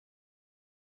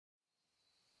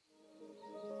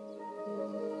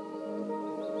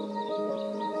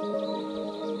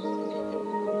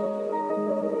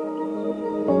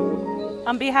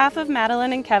On behalf of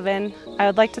Madeline and Kevin, I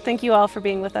would like to thank you all for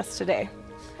being with us today.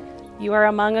 You are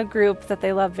among a group that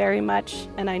they love very much,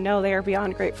 and I know they are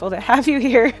beyond grateful to have you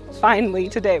here finally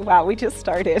today. Wow, we just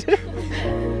started.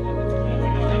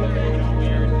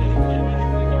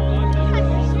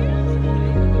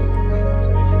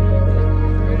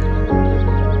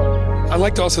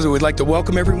 We'd like to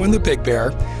welcome everyone to Big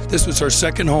Bear. This was our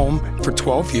second home for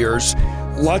 12 years.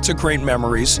 Lots of great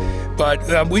memories,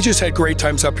 but we just had great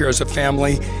times up here as a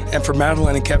family, and for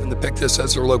Madeline and Kevin to pick this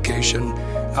as their location,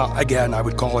 again, I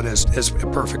would call it as a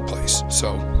perfect place.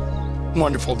 So,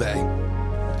 wonderful day.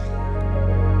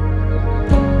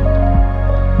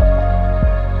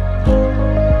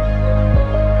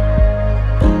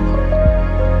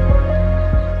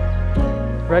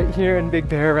 Right here in Big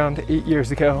Bear around 8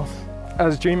 years ago, I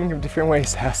was dreaming of different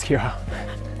ways to ask you out.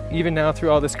 Even now,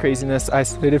 through all this craziness,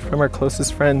 isolated from our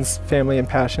closest friends, family, and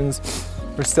passions,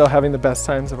 we're still having the best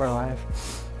times of our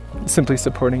life, simply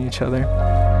supporting each other.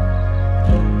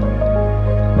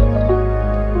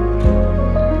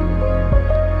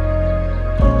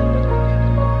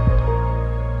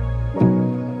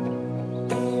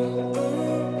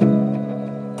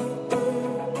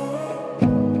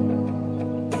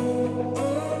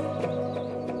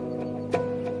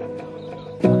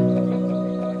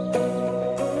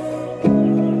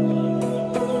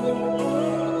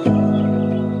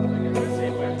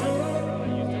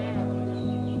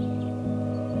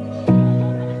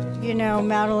 You know,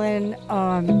 Madeline,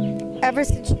 ever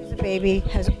since she was a baby,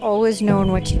 has always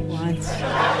known what she wants.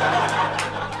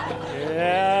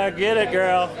 Yeah, get it,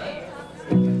 girl.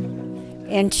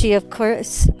 And she, of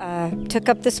course, took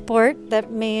up the sport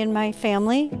that me and my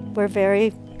family were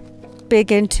very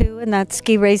big into, and that's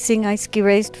ski racing. I ski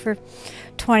raced for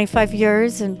 25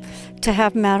 years, and to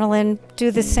have Madeline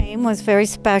do the same was very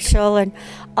special. And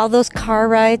all those car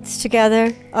rides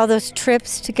together, all those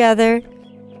trips together.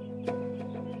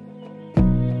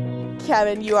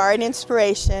 Kevin, you are an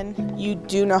inspiration. You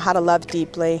do know how to love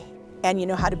deeply, and you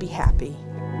know how to be happy.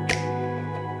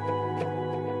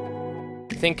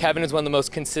 I think Kevin is one of the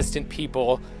most consistent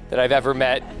people that I've ever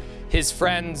met. His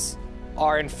friends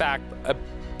are, in fact, a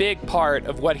big part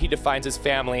of what he defines as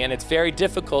family, and it's very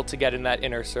difficult to get in that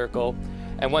inner circle.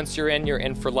 And once you're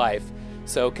in for life.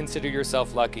 So consider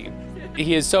yourself lucky.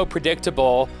 He is so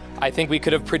predictable. I think we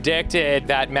could have predicted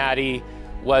that Maddie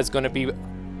was going to be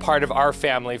part of our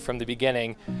family from the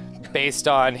beginning based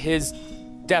on his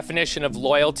definition of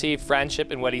loyalty, friendship,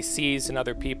 and what he sees in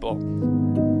other people.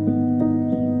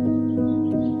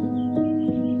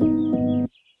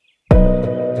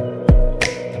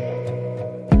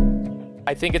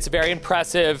 I think it's very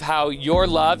impressive how your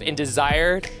love and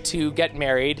desire to get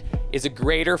married is a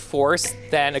greater force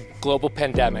than a global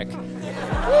pandemic.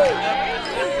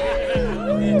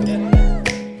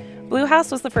 Blue House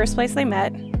was the first place they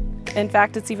met. In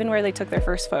fact, it's even where they took their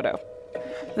first photo.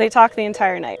 They talked the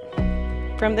entire night.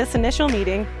 From this initial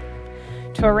meeting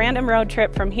to a random road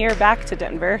trip from here back to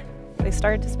Denver, they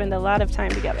started to spend a lot of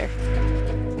time together.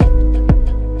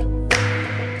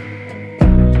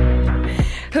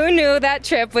 Who knew that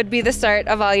trip would be the start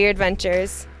of all your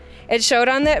adventures? It showed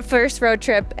on that first road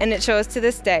trip, and it shows to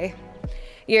this day.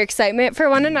 Your excitement for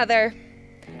one another,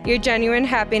 your genuine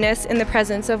happiness in the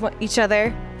presence of each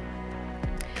other,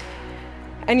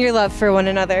 and your love for one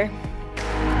another.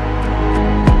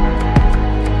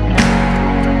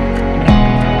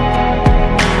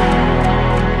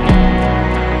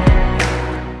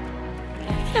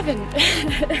 Kevin,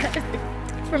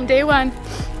 from day one,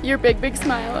 your big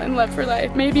smile and love for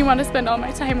life made me want to spend all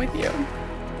my time with you.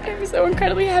 I'm so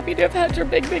incredibly happy to have had your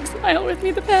big smile with me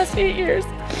the past 8 years,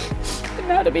 and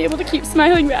now to be able to keep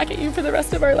smiling back at you for the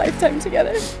rest of our lifetime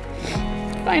together.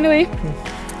 Finally,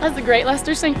 as the great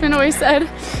Lester Shankman always said,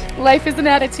 life is an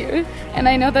attitude, and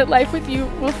I know that life with you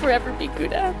will forever be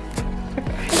Gouda.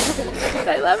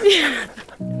 I love you.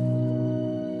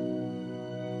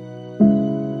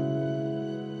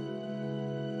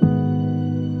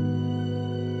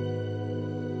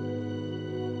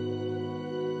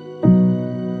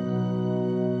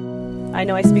 I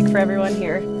know I speak for everyone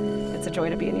here. It's a joy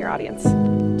to be in your audience.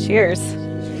 Cheers.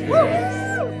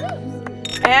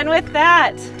 And with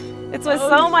that, it's with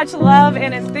so much love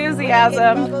and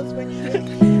enthusiasm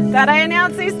that I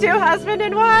announce these two husband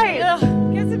and wife.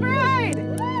 Kiss the bride.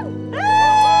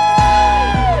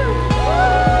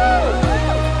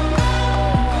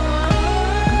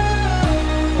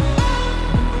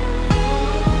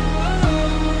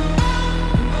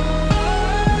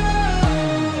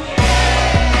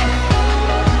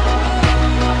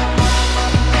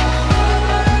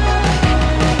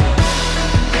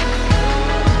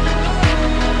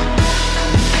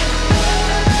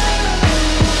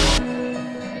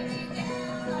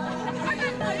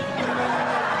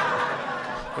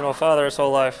 You know, a father his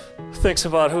whole life thinks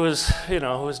about who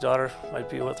his daughter might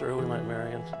be with or who he might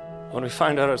marry. And when we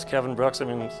find out it's Kevin Brooks, I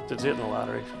mean, it's hitting the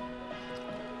lottery.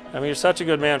 I mean, you're such a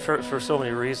good man for so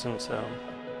many reasons.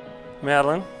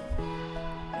 Madeline,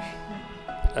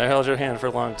 I held your hand for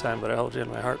a long time, but I held you in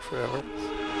my heart forever.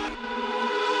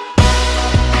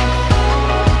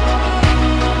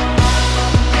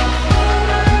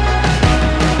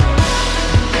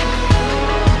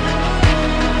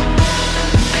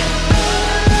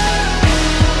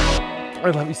 I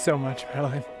love you so much,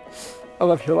 Madeline. I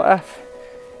love your laugh,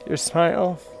 your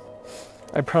smile.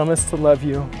 I promise to love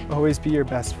you, always be your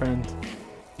best friend,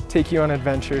 take you on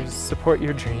adventures, support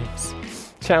your dreams,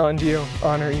 challenge you,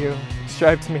 honor you,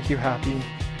 strive to make you happy,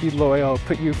 be loyal,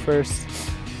 put you first.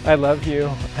 I love you,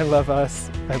 I love us,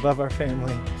 I love our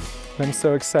family, and I'm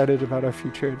so excited about our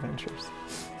future adventures.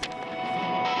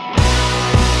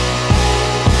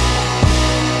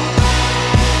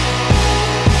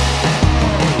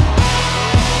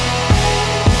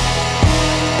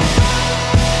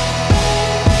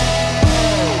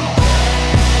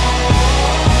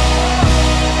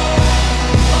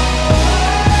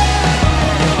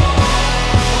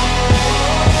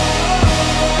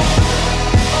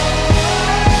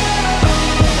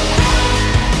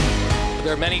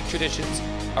 There are many traditions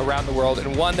around the world,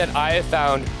 and one that I have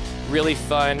found really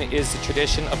fun is the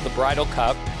tradition of the bridal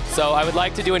cup. So I would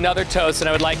like to do another toast, and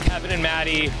I would like Kevin and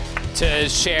Maddie to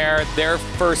share their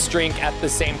first drink at the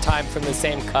same time from the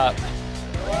same cup.